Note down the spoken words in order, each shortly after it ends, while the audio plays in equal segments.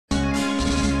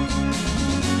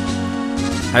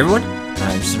Hi everyone,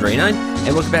 I'm Ray9,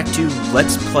 and welcome back to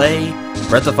Let's Play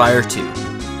Breath of Fire 2.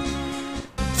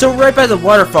 So right by the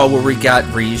waterfall where we got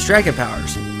reused dragon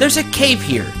powers, there's a cave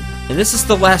here, and this is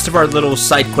the last of our little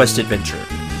side quest adventure.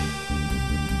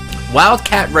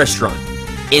 Wildcat Restaurant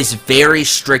is very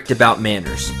strict about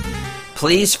manners.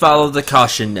 Please follow the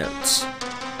caution notes.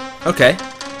 Okay.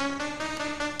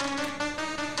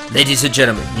 Ladies and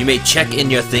gentlemen, you may check in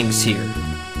your things here.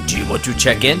 Do you want to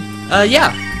check in?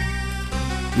 Yeah.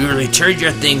 You will return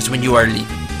your things when you are leaving.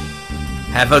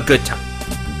 Have a good time.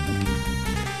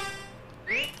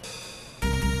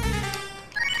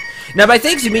 Now by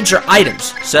things he means your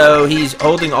items, so he's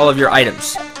holding all of your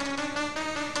items.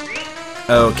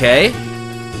 Okay.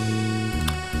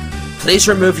 Please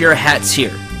remove your hats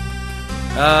here.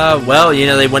 Well, you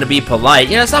know, they want to be polite.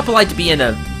 You know, it's not polite to be in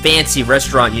a fancy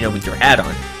restaurant, you know, with your hat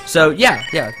on. So,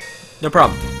 yeah, no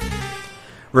problem.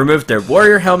 Remove their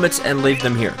warrior helmets and leave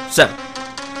them here. So,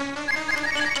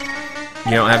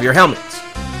 you don't have your helmets.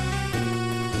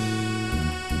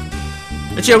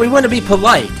 But yeah, we want to be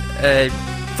polite.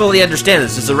 Fully understand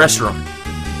this is a restaurant.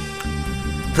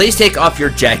 Please take off your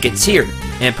jackets here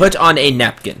and put on a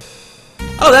napkin.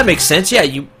 Oh, that makes sense. Yeah,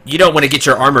 you don't want to get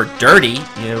your armor dirty,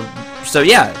 you know. So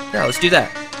yeah, let's do that.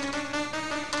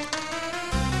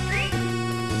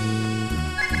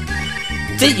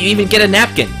 See, you even get a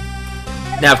napkin.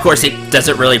 Now, of course, it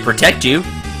doesn't really protect you,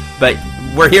 but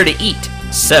we're here to eat,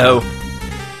 so.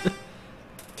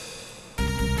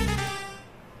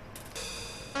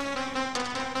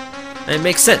 It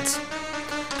makes sense.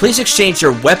 Please exchange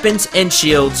your weapons and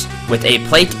shields with a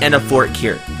plate and a fork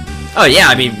here. Oh yeah,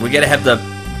 I mean, we gotta have the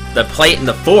plate and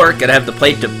the fork. Gotta have the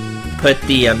plate to put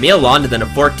the meal on, and then a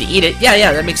fork to eat it.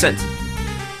 Yeah, that makes sense.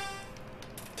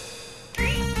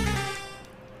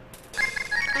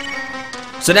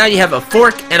 So now you have a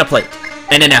fork and a plate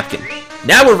and a napkin.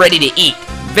 Now we're ready to eat.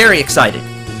 Very excited.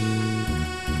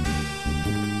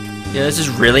 Yeah, this is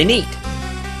really neat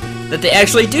that they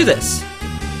actually do this.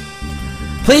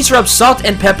 Please rub salt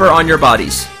and pepper on your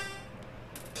bodies.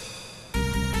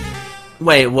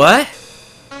 Wait, what?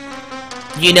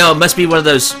 You know, it must be one of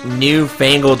those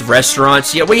newfangled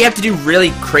restaurants, where you have to do really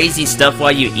crazy stuff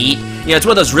while you eat. You know, it's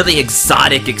one of those really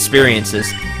exotic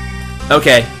experiences.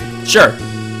 Okay, sure.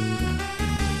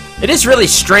 It is really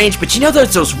strange, but you know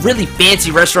there's those really fancy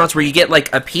restaurants where you get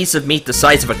like a piece of meat the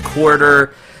size of a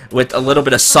quarter with a little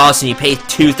bit of sauce and you pay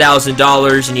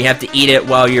 $2,000 and you have to eat it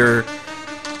while you're,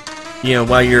 you know,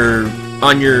 while you're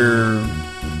on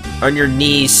your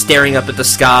knees staring up at the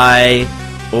sky,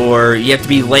 or you have to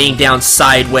be laying down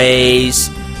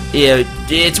sideways.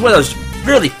 It's one of those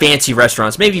really fancy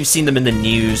restaurants. Maybe you've seen them in the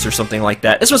news or something like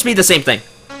that. This must be the same thing.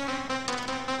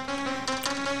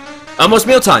 Almost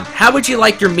mealtime. How would you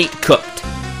like your meat cooked?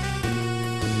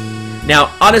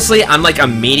 Now, honestly, I'm like a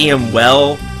medium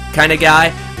well kind of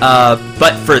guy.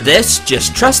 But for this,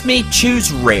 just trust me,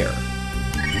 choose rare.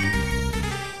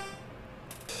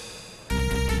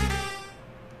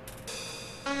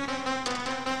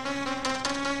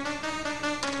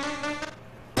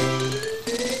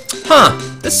 Huh,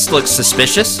 this looks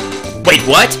suspicious. Wait,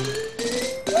 what?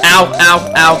 Ow,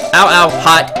 ow, ow, ow, ow,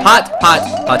 hot, hot, hot,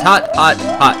 hot, hot, hot,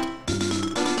 hot.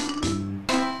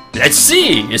 Let's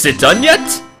see, is it done yet?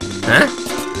 Huh?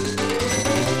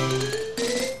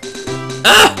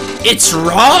 Ah, it's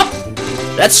raw?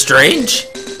 That's strange.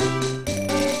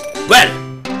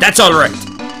 Well, that's alright.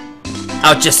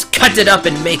 I'll just cut it up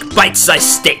and make bite-sized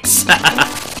steaks.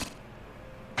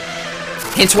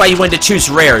 Hence why you wanted to choose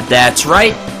rare, that's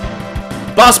right.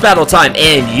 Boss battle time,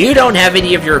 and you don't have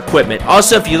any of your equipment.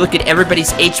 Also, if you look at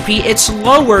everybody's HP, it's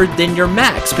lower than your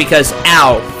max because,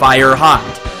 ow, fire hot.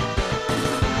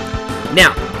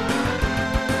 Now,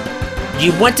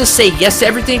 you want to say yes to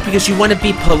everything because you want to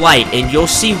be polite, and you'll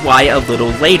see why a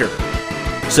little later.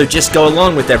 So just go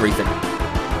along with everything.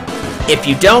 If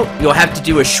you don't, you'll have to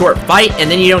do a short fight,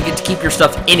 and then you don't get to keep your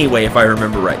stuff anyway, if I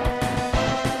remember right.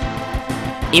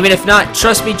 Even if not,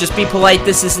 trust me, just be polite.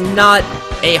 This is not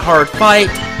a hard fight,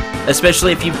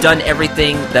 especially if you've done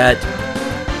everything that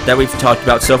we've talked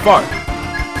about so far.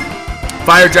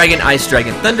 Fire Dragon, Ice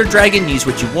Dragon, Thunder Dragon, use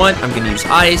what you want. I'm going to use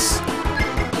Ice.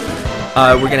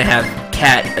 We're going to have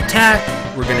Cat attack.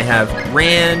 We're going to have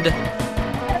Rand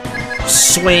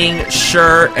swing,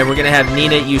 sure, and we're going to have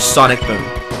Nina use Sonic Boom.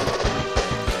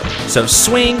 So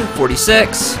swing,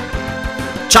 46.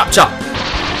 Chop, chop.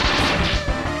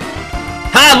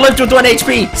 Ha! Lived with 1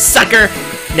 HP, sucker!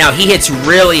 Now, he hits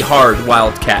really hard,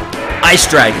 Wildcat. Ice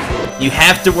Dragon. You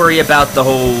have to worry about the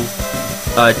whole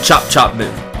chop chop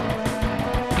move.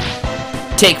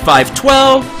 Take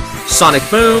 512. Sonic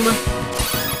Boom.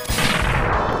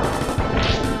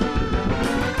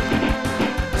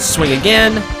 swing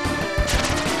again.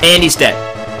 And he's dead.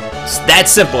 It's that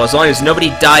simple, as long as nobody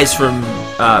dies from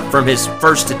his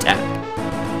first attack.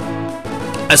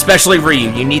 Especially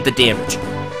Ryu, you need the damage.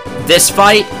 This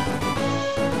fight,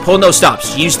 pull no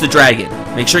stops. Use the dragon.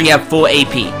 Make sure you have full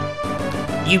AP.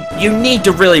 You need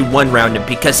to really one-round him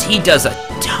because he does a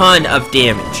ton of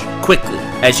damage quickly,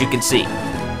 as you can see.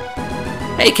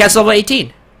 Hey, Cat's level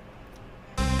 18.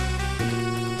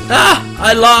 Ah,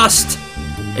 I lost.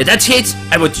 In that case,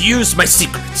 I would use my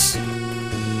secrets.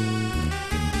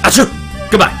 Achoo!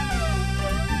 Goodbye.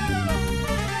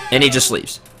 And he just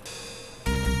leaves.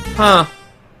 Huh.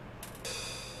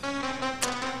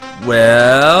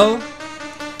 Well,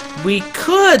 we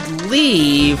could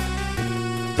leave,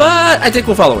 but I think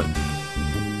we'll follow him.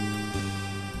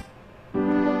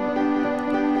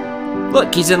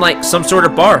 Look, he's in like some sort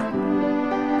of bar.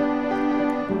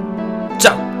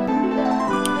 So,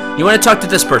 you want to talk to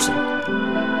this person?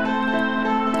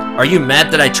 Are you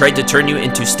mad that I tried to turn you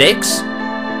into steaks?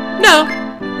 No,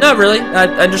 not really. I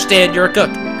understand you're a cook.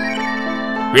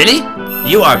 Really?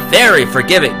 You are very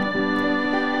forgiving.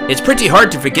 It's pretty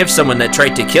hard to forgive someone that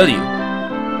tried to kill you.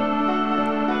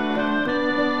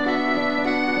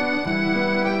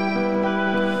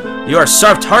 You are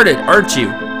soft-hearted, aren't you?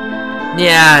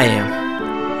 Yeah, I am.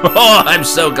 Oh, I'm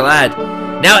so glad.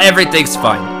 Now everything's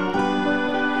fine.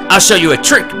 I'll show you a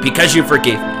trick because you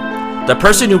forgave me. The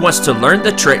person who wants to learn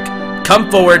the trick, come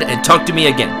forward and talk to me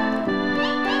again.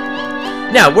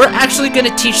 Now, we're actually going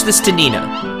to teach this to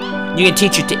Nina. You can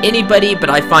teach it to anybody, but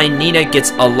I find Nina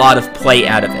gets a lot of play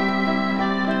out of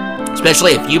it.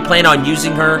 Especially if you plan on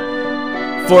using her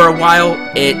for a while,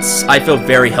 I feel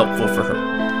very helpful for her.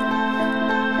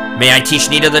 May I teach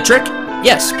Nina the trick?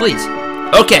 Yes, please.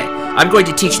 Okay, I'm going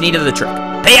to teach Nina the trick.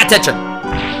 Pay attention!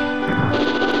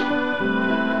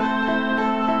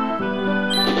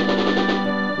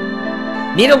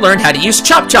 Nina learned how to use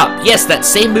Chop Chop. Yes, that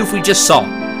same move we just saw.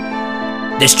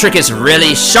 This trick is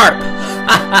really sharp.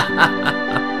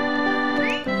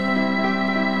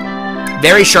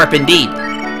 Very sharp indeed.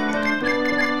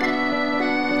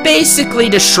 Basically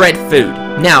to shred food.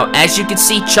 Now, as you can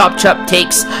see, Chop Chop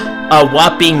takes a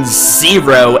whopping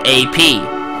 0 AP.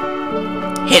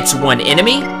 Hits one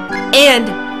enemy, and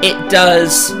it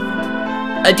does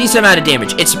a decent amount of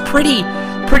damage. It's pretty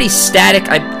static.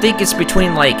 I think it's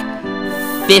between like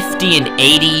 50 and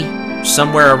 80,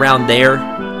 somewhere around there.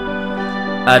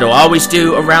 It'll always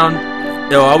do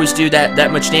that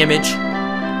much damage.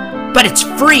 But it's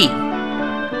free!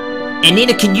 And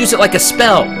Nina can use it like a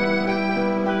spell,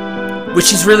 which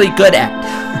she's really good at.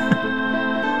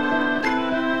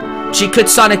 She could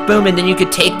Sonic Boom, and then you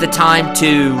could take the time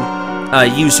to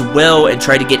use Will and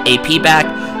try to get AP back.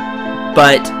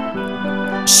 But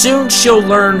soon she'll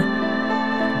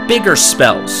learn bigger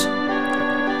spells.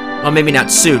 Well, maybe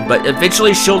not soon, but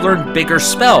eventually she'll learn bigger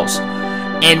spells.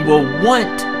 And will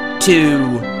want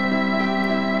to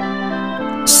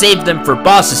save them for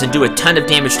bosses and do a ton of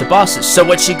damage to bosses. So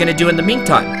what's she going to do in the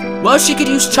meantime? Well, she could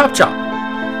use Chop Chop.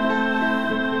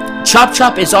 Chop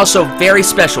Chop is also very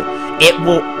special. It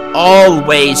will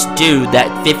always do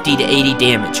that 50 to 80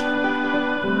 damage.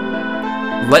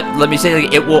 Let me say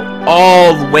it will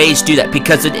always do that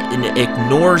because it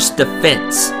ignores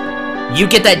defense. You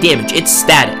get that damage. It's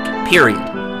static, period,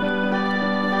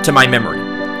 to my memory.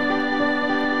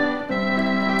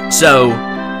 So,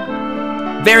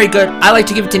 very good. I like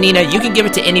to give it to Nina. You can give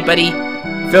it to anybody.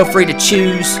 Feel free to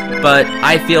choose, but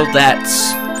I feel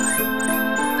that's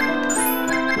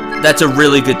a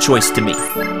really good choice to me.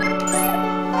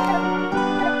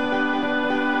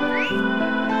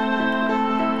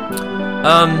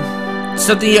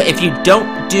 Something, if you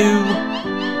don't do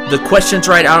the questions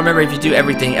right, I don't remember if you do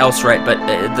everything else right, but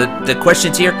the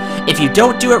questions here, if you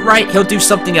don't do it right, he'll do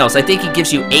something else. I think he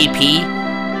gives you AP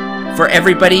for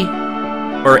everybody,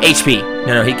 or HP.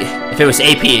 No, if it was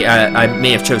AP, I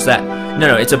may have chose that.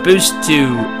 No, it's a boost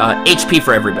to HP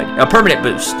for everybody, a permanent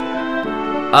boost.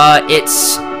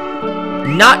 It's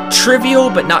not trivial,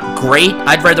 but not great.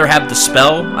 I'd rather have the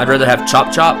spell. I'd rather have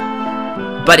Chop Chop,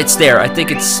 but it's there. I think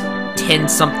it's 10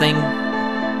 something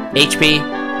HP.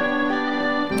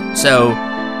 So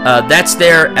that's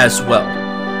there as well.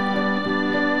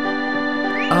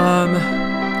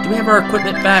 Do we have our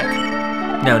equipment back?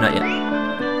 No, not yet.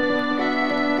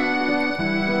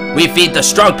 We feed the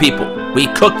strong people. We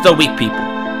cook the weak people.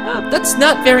 That's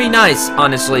not very nice,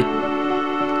 honestly.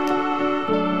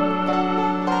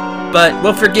 But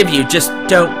we'll forgive you. Just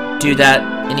don't do that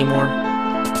anymore.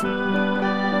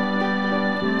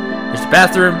 There's the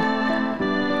bathroom.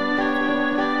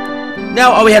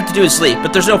 Now all we have to do is sleep,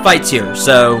 but there's no fights here,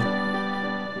 so...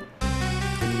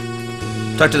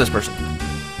 Talk to this person.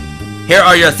 Here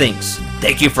are your things.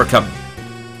 Thank you for coming.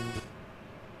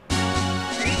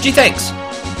 Gee, thanks.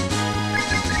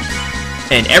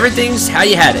 And everything's how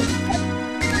you had it.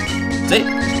 See?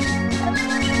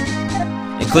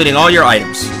 Including all your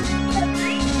items.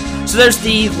 So there's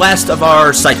the last of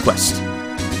our side quest.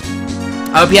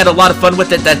 I hope you had a lot of fun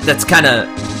with it. That's kind of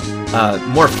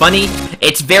more funny.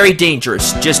 It's very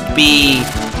dangerous. Just be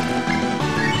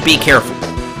careful.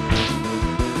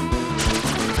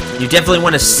 You definitely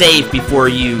want to save before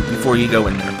you go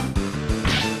in there.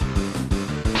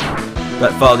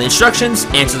 But follow the instructions,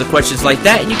 answer the questions like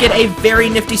that, and you get a very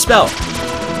nifty spell.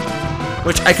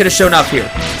 Which I could have shown up here.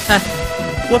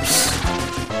 Whoops.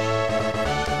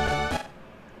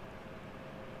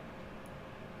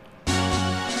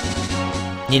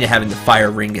 Nina having the fire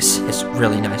ring is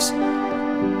really nice.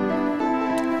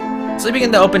 Sleeping in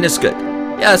the open is good.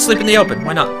 Yeah, sleep in the open.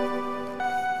 Why not?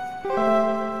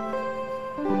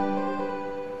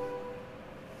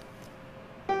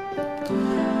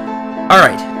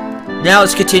 Alright. Now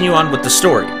let's continue on with the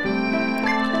story.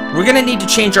 We're gonna need to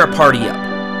change our party up.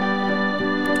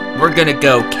 We're gonna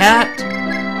go Kat,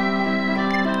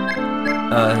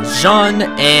 Jean,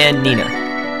 and Nina.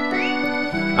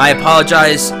 I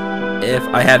apologize if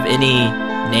I have any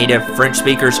native French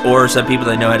speakers or some people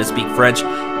that know how to speak French.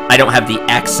 I don't have the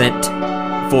accent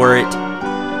for it.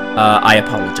 I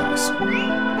apologize.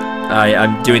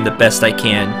 I'm doing the best I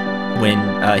can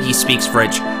when he speaks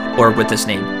French or with this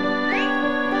name.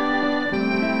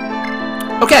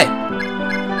 Okay.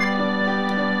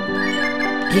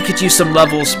 He could use some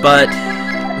levels, but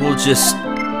we'll just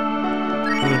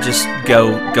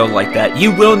go like that.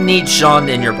 You will need Jean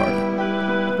in your party.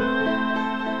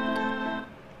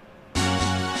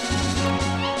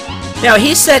 Now,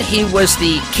 he said he was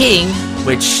the king,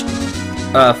 which,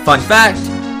 fun fact,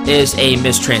 is a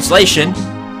mistranslation.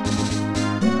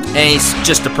 And he's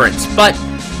just a prince. But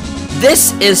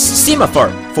this is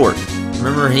Simafort.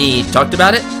 Remember he talked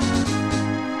about it?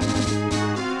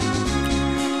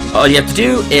 All you have to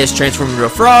do is transform into a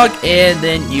frog, and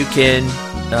then you can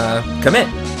come in.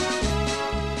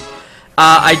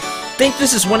 I think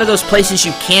this is one of those places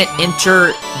you can't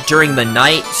enter during the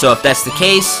night, so if that's the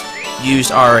case,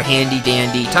 use our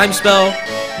handy-dandy time spell,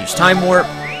 use time warp,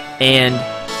 and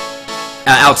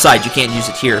outside. You can't use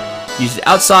it here. Use it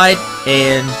outside,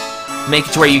 and make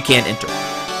it to where you can't enter.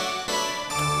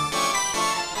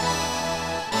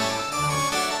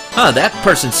 Huh, that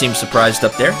person seems surprised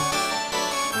up there.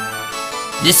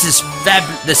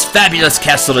 This fabulous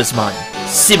castle is mine,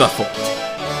 Simafort.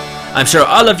 I'm sure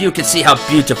all of you can see how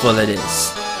beautiful it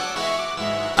is.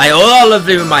 I owe all of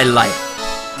you my life.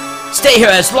 Stay here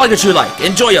as long as you like.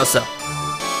 Enjoy yourself.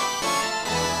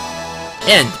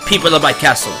 And, people of my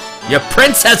castle, your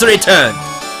prince has returned.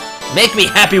 Make me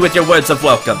happy with your words of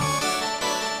welcome.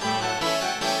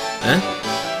 Huh?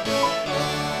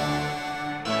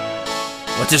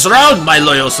 What is wrong, my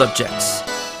loyal subjects?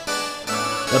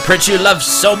 The prince you love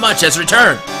so much has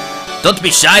returned. Don't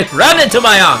be shy. Run into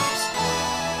my arms.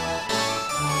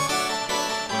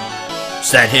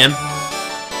 Is that him?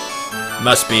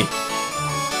 Must be.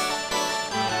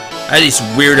 Why do these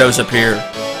weirdos appear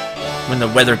when the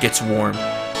weather gets warm?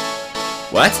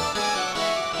 What?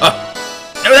 Oh.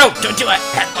 No, don't do a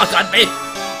headlock on me.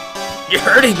 You're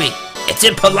hurting me. It's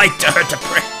impolite to hurt a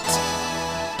prince.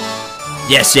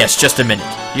 Yes, just a minute.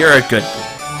 You're a good boy.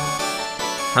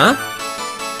 Huh?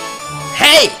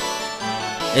 Hey!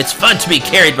 It's fun to be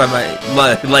carried by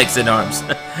my legs and arms,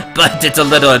 but it's a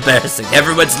little embarrassing.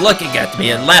 Everyone's looking at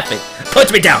me and laughing.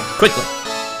 Put me down, quickly.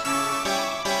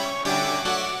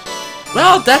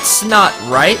 Well, that's not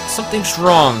right. Something's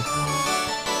wrong.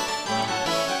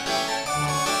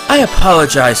 I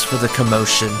apologize for the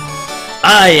commotion.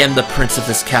 I am the prince of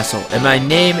this castle, and my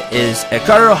name is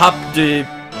Ekaro Hop du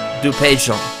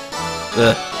Pajon.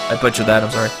 I butchered that,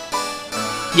 I'm sorry.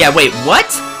 Yeah, wait, what?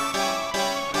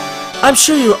 I'm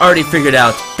sure you already figured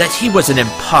out that he was an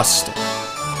imposter.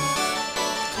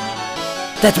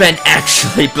 That man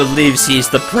actually believes he's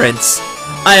the prince.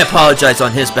 I apologize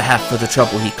on his behalf for the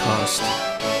trouble he caused.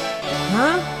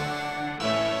 Huh?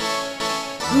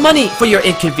 Money for your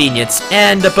inconvenience,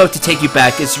 and the boat to take you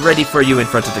back is ready for you in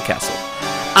front of the castle.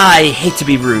 I hate to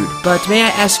be rude, but may I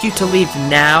ask you to leave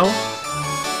now?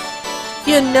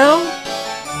 You know,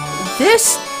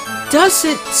 this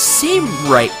doesn't seem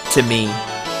right to me.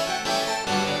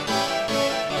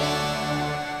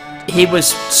 He was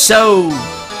so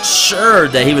sure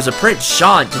that he was a prince,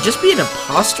 Sean, to just be an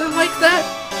imposter like that?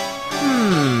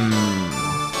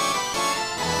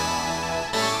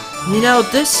 You know,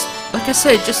 this, like I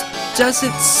said, just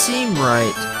doesn't seem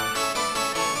right.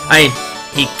 I mean,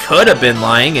 he could have been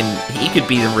lying, and he could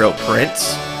be the real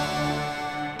prince.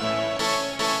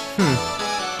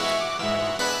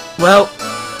 Well,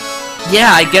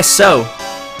 yeah, I guess so.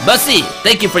 Bussy,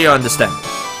 thank you for your understanding.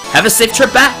 Have a safe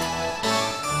trip back.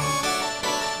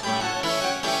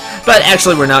 But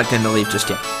actually, we're not going to leave just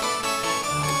yet.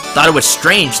 Thought it was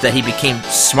strange that he became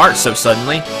smart so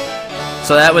suddenly.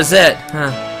 So that was it,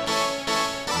 huh?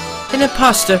 An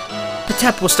imposter.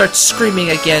 Patap will start screaming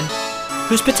again.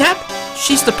 Who's Patap?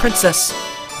 She's the princess.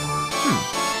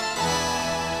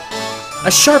 A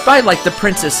sharp eye like the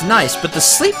princess, nice, but the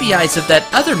sleepy eyes of that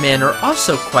other man are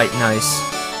also quite nice.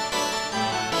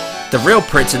 The real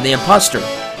prince and the imposter.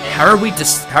 How are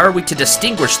we to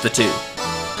distinguish the two?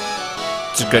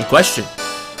 It's a good question.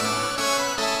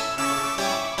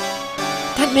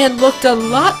 That man looked a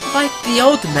lot like the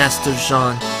old Master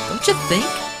Jean, don't you think?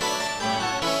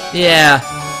 Yeah,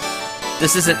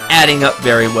 this isn't adding up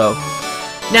very well.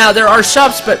 Now, there are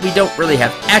shops, but we don't really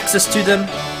have access to them.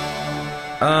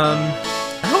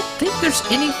 I don't think there's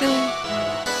anything...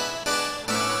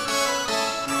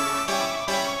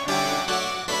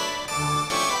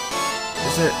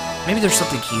 Is there... Maybe there's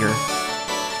something here.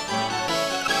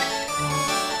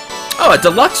 Oh, a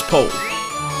deluxe pole.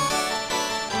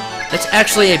 That's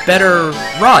actually a better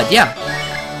rod, yeah.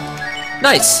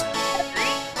 Nice.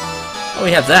 Oh,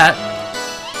 we have that.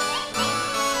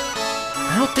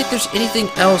 I don't think there's anything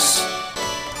else.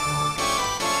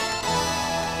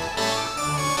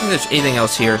 I don't think there's anything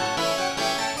else here.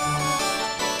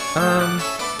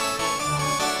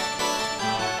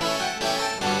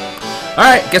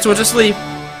 Alright, guess we'll just leave.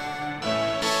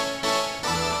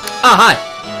 Ah, hi.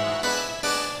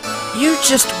 You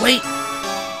just wait.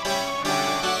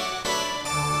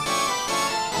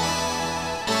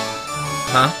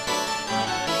 Huh?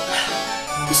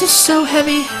 This is so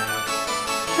heavy.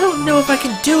 I don't know if I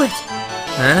can do it.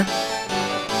 Huh?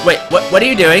 Wait, what are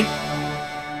you doing?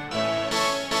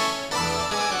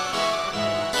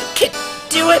 You can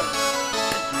do it.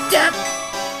 Damn.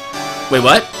 Wait,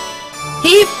 what?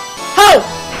 Heave! Ho!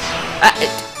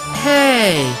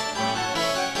 Hey.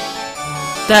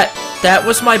 That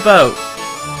was my boat.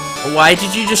 Why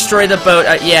did you destroy the boat?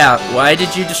 Yeah, why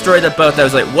did you destroy the boat? I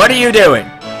was like, what are you doing?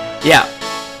 Yeah.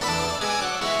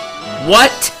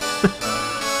 What?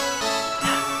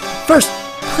 First,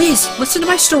 please, listen to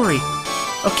my story.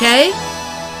 Okay?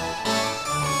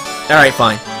 Alright,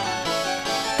 fine.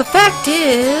 The fact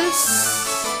is...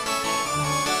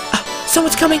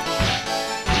 someone's coming!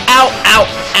 Ow, ow,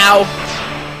 ow!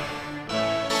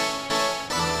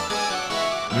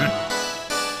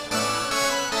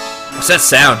 What's that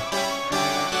sound?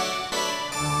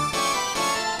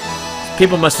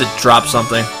 People must have dropped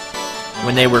something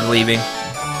when they were leaving.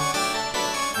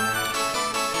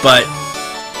 But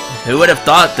who would have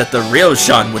thought that the real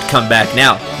Jean would come back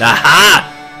now? Aha!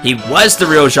 He was the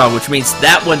real Jean, which means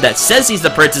that one that says he's the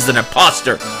prince is an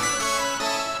imposter.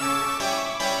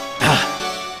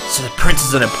 So the prince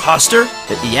is an imposter?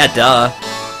 Yeah, duh.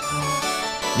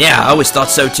 Yeah, I always thought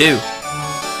so too.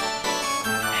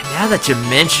 And now that you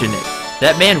mention it,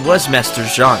 that man was Master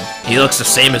Jean. He looks the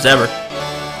same as ever.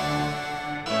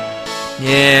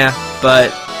 Yeah,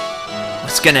 but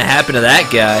what's gonna happen to that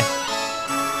guy?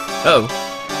 Oh.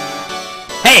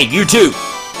 Hey, you two!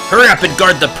 Hurry up and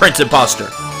guard the prince imposter!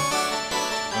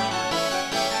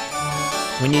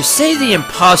 When you say the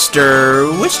imposter,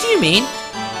 which do you mean?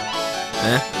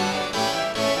 Huh?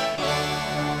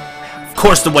 Of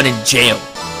course the one in jail.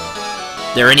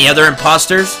 There any other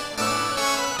imposters?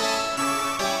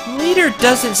 Leader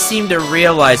doesn't seem to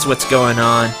realize what's going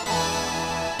on.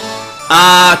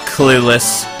 Ah,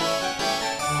 clueless.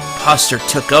 Imposter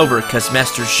took over because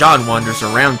Master Jean wanders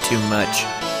around too much.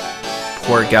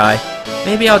 Poor guy.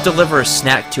 Maybe I'll deliver a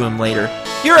snack to him later.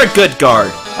 You're a good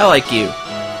guard. I like you.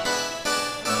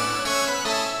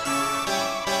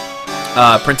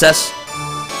 Princess?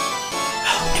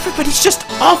 Everybody's just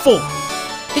awful.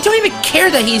 They don't even care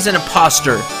that he's an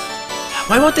imposter.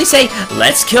 Why won't they say,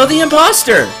 let's kill the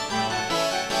imposter?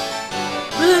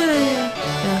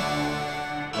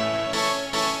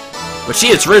 But she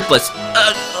is ruthless.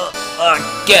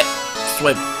 Get.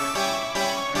 Swim.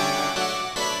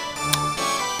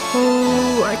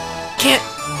 Oh, I can't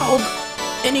hold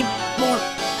anymore.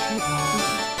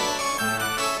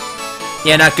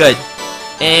 Yeah, not good.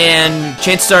 And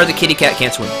chances are the kitty cat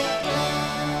can't swim.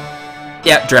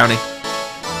 Yeah, drowning.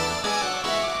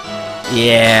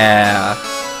 Yeah.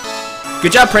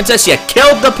 Good job, princess. You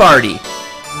killed the party.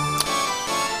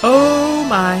 Oh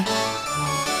my.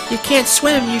 You can't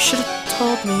swim. You should have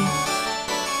told me.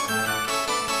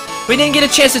 We didn't get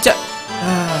a chance to tell.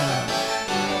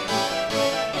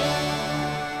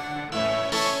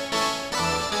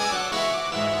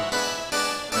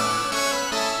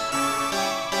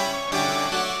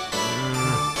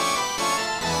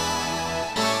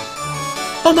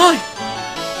 Oh my!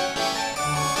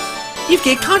 You've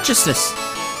gained consciousness!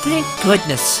 Thank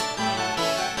goodness.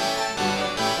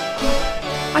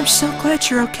 I'm so glad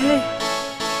you're okay.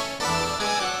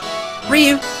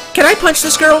 Ryu, can I punch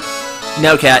this girl?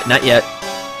 No, Cat, not yet.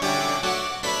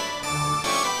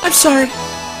 I'm sorry,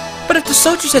 but if the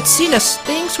soldiers had seen us,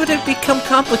 things would have become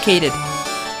complicated.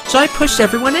 So I pushed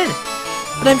everyone in.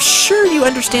 But I'm sure you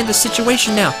understand the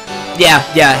situation now. Yeah,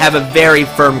 have a very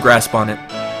firm grasp on it.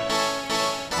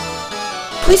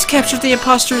 Please capture the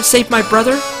imposter and save my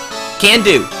brother. Can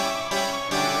do.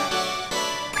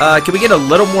 Can we get a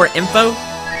little more info?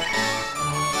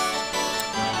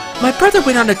 My brother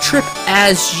went on a trip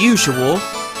as usual,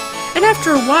 and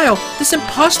after a while, this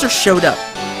imposter showed up.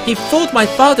 He fooled my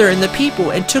father and the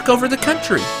people and took over the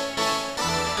country.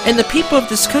 And the people of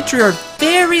this country are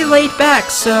very laid back,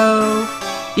 so...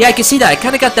 Yeah, I can see that. I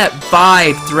kind of got that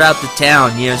vibe throughout the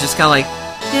town, you know, just kind of like,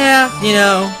 yeah, you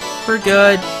know, we're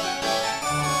good.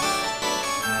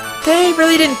 They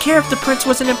really didn't care if the prince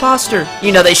was an imposter.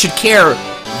 You know, they should care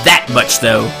that much,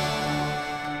 though.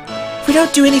 If we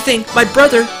don't do anything, my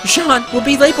brother, Jean, will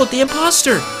be labeled the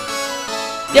imposter.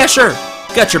 Yeah, sure.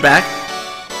 Got your back.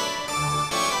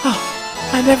 Oh,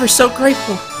 I'm ever so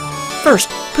grateful. First,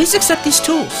 please accept these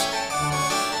tools.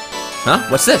 Huh?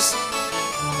 What's this?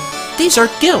 These are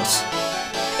gills.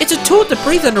 It's a tool to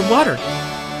breathe underwater.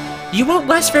 You won't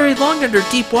last very long under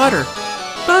deep water,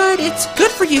 but it's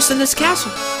good for use in this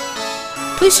castle.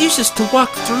 Please use this to walk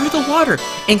through the water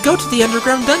and go to the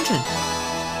underground dungeon.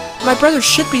 My brother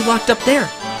should be locked up there.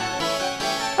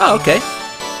 Oh, okay.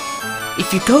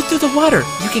 If you go through the water,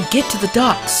 you can get to the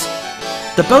docks.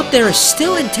 The boat there is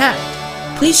still intact.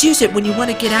 Please use it when you want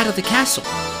to get out of the castle.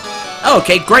 Oh,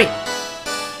 okay, great.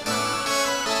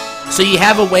 So you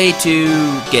have a way to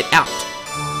get out.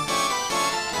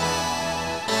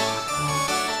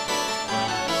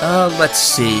 Let's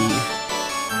see.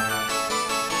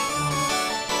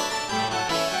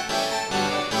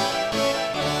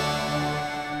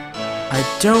 I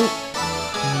don't...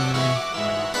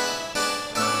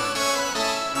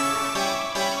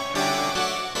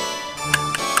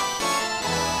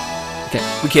 Okay,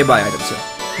 we can't buy items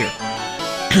here.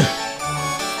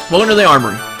 Welcome to the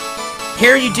armory.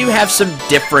 Here you do have some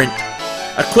different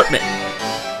equipment.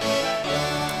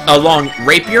 A long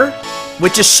rapier,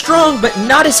 which is strong but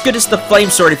not as good as the flame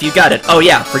sword if you got it. Oh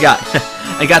yeah, forgot.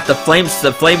 I got the flame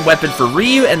weapon for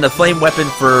Ryu and the flame weapon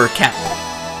for Cat.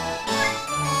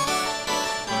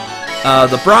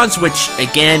 The bronze, which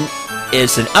again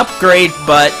is an upgrade,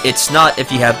 but it's not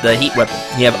if you have the heat weapon.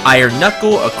 You have iron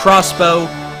knuckle, a crossbow,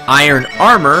 iron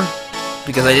armor,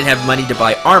 because I didn't have money to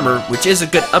buy armor, which is a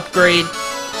good upgrade.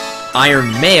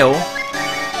 Iron mail,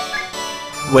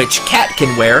 which Cat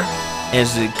can wear,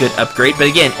 is a good upgrade, but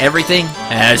again, everything,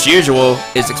 as usual,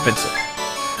 is expensive.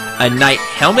 A knight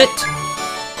helmet,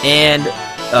 and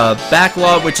a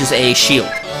backlog, which is a shield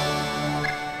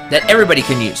that everybody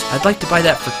can use. I'd like to buy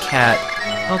that for Cat.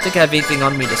 I don't think I have anything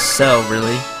on me to sell,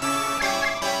 really.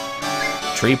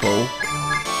 Tree pole.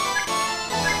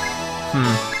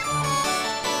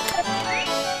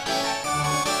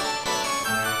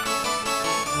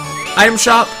 Item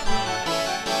shop.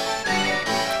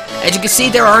 As you can see,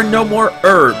 there are no more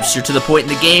herbs. You're to the point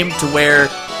in the game to where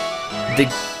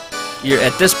you're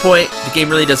at this point, the game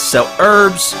really doesn't sell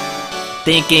herbs.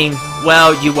 Thinking,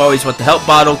 well, you always want the help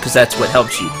bottle because that's what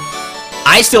helps you.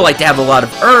 I still like to have a lot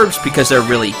of herbs because they're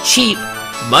really cheap,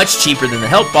 much cheaper than the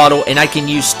help bottle, and I can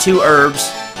use 2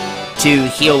 herbs to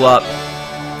heal up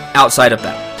outside of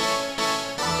battle.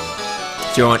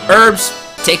 So you want herbs,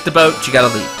 take the boat, you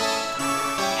gotta leave.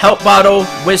 Help bottle,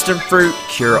 wisdom fruit,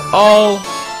 cure all,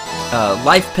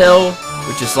 life pill,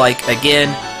 which is like, again,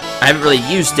 I haven't really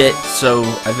used it, so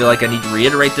I feel like I need to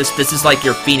reiterate this. This is like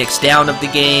your Phoenix Down of the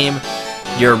game,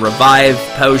 your revive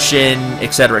potion,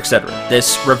 etc., etc.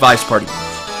 This revives party members.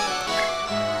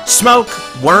 Smoke,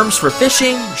 worms for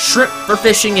fishing, shrimp for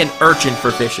fishing, and urchin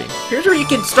for fishing. Here's where you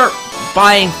can start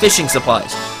buying fishing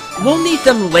supplies. We'll need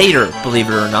them later, believe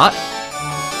it or not.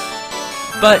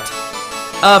 But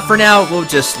for now, we'll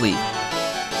just leave.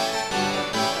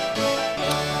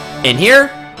 And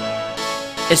here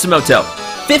is the motel.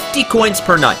 50 coins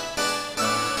per night.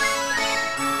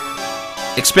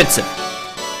 Expensive.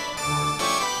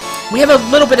 We have a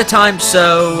little bit of time,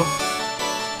 so...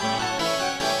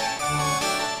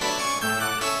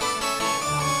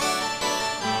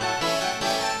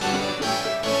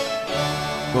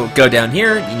 we'll go down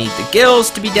here. You need the gills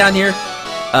to be down here.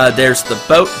 There's the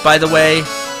boat, by the way.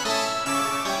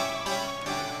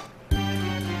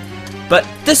 But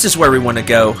this is where we want to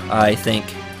go, I think.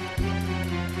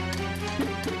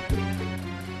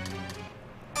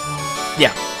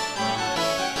 Yeah.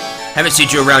 Haven't seen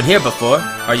you around here before.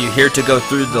 Are you here to go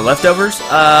through the leftovers?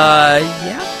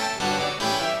 Yeah.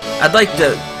 I'd like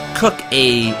to cook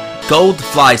a gold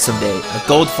fly someday. A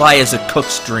gold fly is a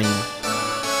cook's dream.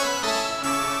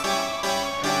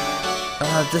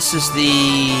 This is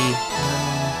the...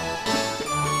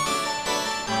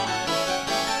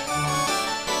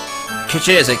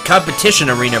 kitchen is a competition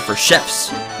arena for chefs.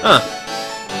 Huh.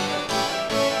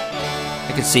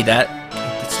 I can see that.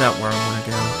 That's not where I want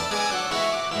to go.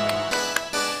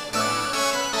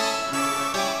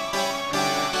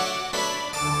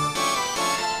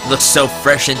 Looks so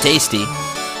fresh and tasty.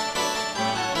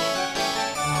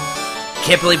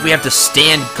 Can't believe we have to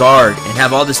stand guard and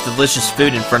have all this delicious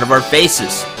food in front of our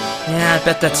faces. Yeah, I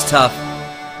bet that's tough.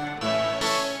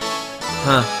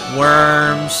 Huh.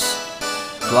 Worms.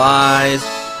 Flies.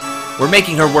 We're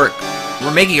making her work.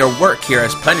 We're making her work here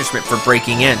as punishment for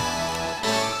breaking in.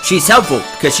 She's helpful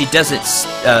because she doesn't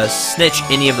snitch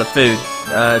any of the food.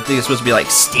 I think it's supposed to be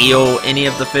like steal any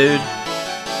of the food.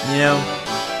 You know?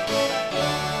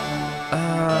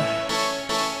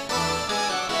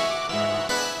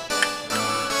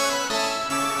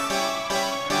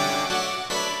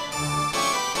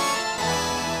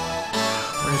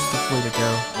 Where's the way to go?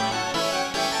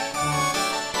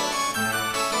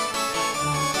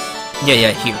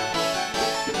 Yeah, here.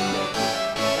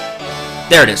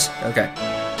 There it is. Okay.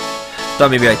 Thought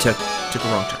maybe I took a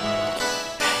wrong turn.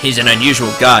 He's an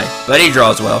unusual guy, but he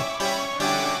draws well.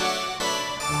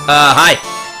 Hi.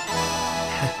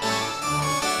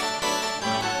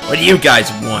 What do you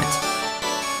guys want?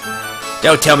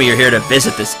 Don't tell me you're here to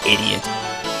visit this idiot.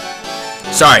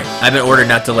 Sorry, I've been ordered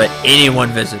not to let anyone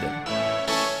visit him.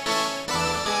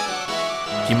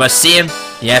 If you must see him,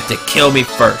 you have to kill me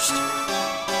first.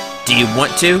 Do you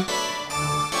want to?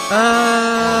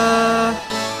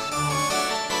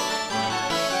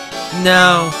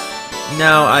 No,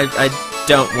 I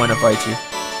don't want to fight you.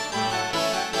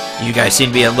 You guys seem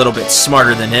to be a little bit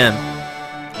smarter than him.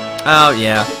 Oh,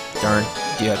 yeah. Darn.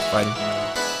 Do you have to fight him?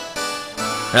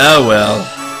 Oh, well.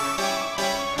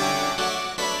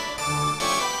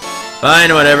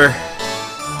 Fine, whatever.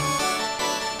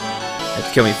 You have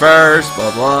to kill me first,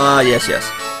 blah, blah. Yes.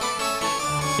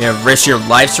 You know, risk your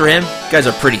lives for him? You guys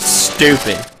are pretty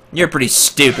stupid. You're pretty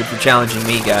stupid for challenging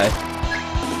me, guy.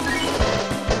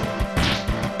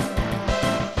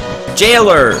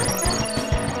 Jailer!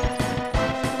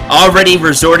 Already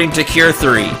resorting to Cure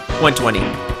 3. 120.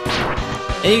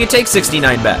 And you can take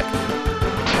 69 back.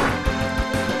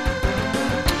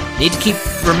 Need to keep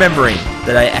remembering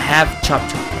that I have Chop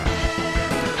Chop.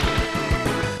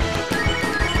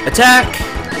 Attack!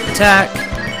 Attack!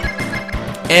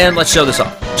 And let's show this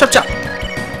off. Chop Chop!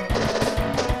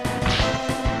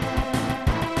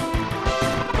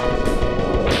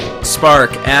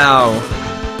 Spark, ow.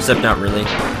 Except not really.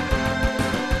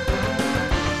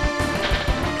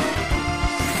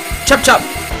 Chop Chop!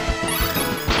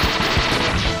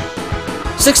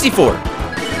 64.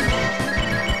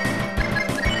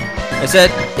 I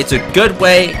said it's a good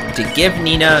way to give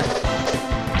Nina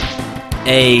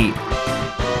a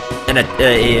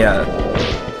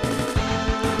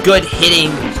good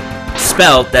hitting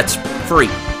spell that's free.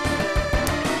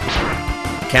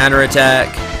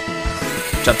 Counterattack.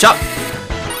 Chop Chop.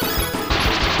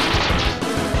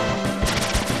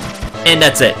 And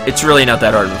that's it. It's really not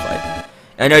that hard of a fight.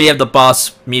 I know you have the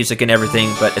boss music and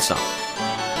everything, but it's not.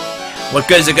 What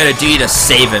good is it gonna do you to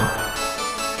save him?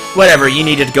 Whatever, you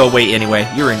needed to go away anyway.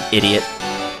 You're an idiot.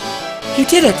 You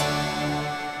did it!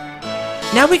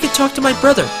 Now we can talk to my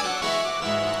brother.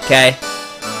 Okay.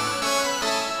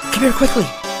 Come here quickly.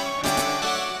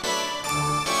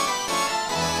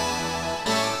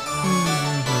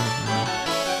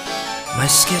 My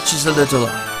sketch is a little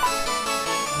off.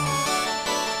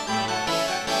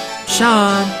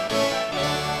 Sean!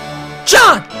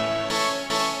 John!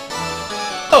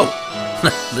 Oh,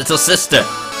 little sister.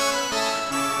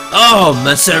 Oh,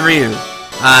 Monsieur Ryu.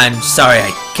 I'm sorry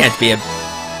I can't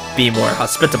be more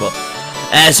hospitable.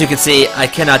 As you can see, I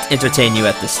cannot entertain you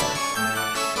at this time.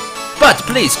 But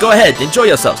please, go ahead, enjoy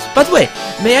yourselves. By the way,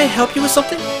 may I help you with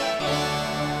something?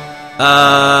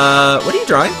 What are you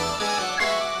drawing?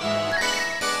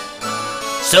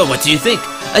 So, what do you think?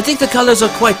 I think the colors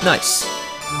are quite nice.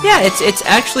 Yeah, it's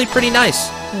actually pretty nice.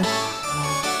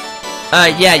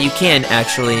 Yeah, you can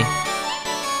actually.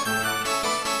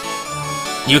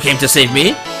 You came to save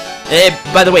me?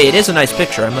 By the way, it is a nice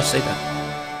picture, I must say that.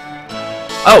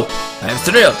 Oh, I am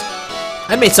thrilled.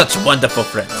 I made such wonderful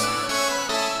friends.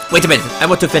 Wait a minute, I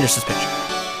want to finish this picture.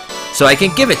 So I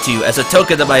can give it to you as a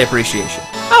token of my appreciation.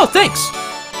 Oh, thanks.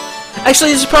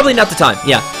 Actually, this is probably not the time.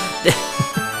 Yeah.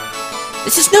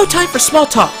 This is no time for small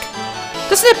talk.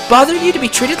 Doesn't it bother you to be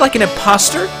treated like an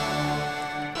imposter?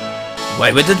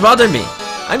 Why would it bother me?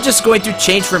 I'm just going to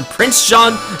change from Prince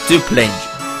Jean to Plain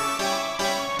Jean.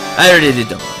 I really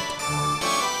don't mind.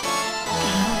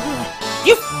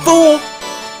 You fool!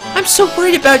 I'm so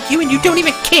worried about you and you don't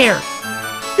even care.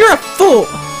 You're a fool!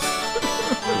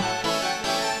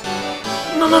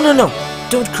 No.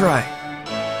 Don't cry.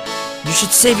 You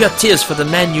should save your tears for the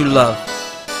man you love.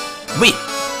 Wait,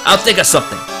 I'll think of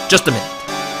something. Just a minute.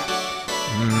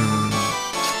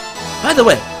 By the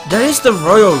way, there is the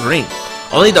royal ring.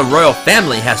 Only the royal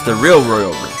family has the real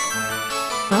royal ring.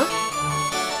 Huh?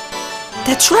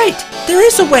 That's right. There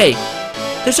is a way.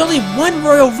 There's only one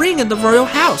royal ring in the royal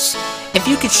house. If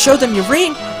you could show them your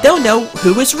ring, they'll know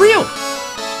who is real.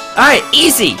 Alright,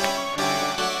 easy.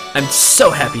 I'm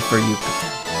so happy for you, Patel.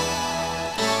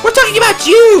 We're talking about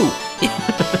you!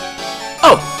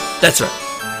 Oh, that's right.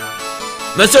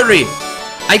 Mr. Ryu,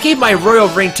 I gave my royal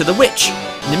ring to the witch,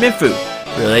 Niminfu.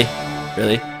 Really?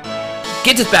 Really?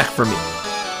 Get it back for me.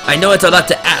 I know it's a lot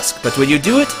to ask, but will you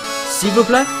do it? S'il vous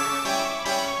plaît?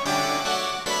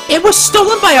 It was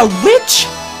stolen by a witch?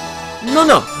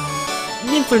 No.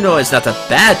 Ninfuno is not a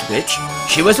bad witch.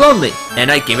 She was lonely,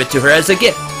 and I gave it to her as a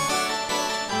gift.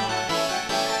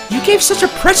 You gave such a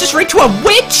precious ring to a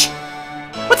witch?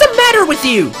 What's the matter with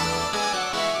you?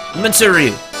 Mr.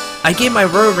 Ryu, I gave my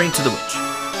royal ring to the witch.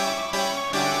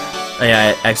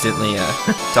 I accidentally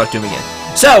talked to him again.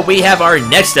 So, we have our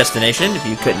next destination, if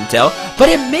you couldn't tell, but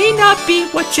it may not be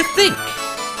what you think.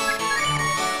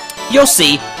 You'll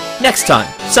see next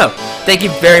time. So, thank you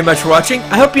very much for watching.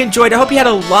 I hope you enjoyed. I hope you had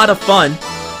a lot of fun,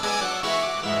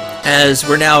 as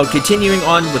we're now continuing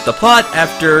on with the plot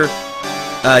after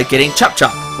getting Chop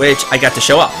Chop, which I got to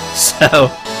show off.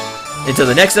 So, until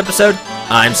the next episode,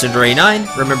 I'm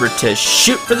Cinder89. Remember to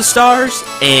shoot for the stars,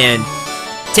 and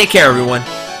take care, everyone.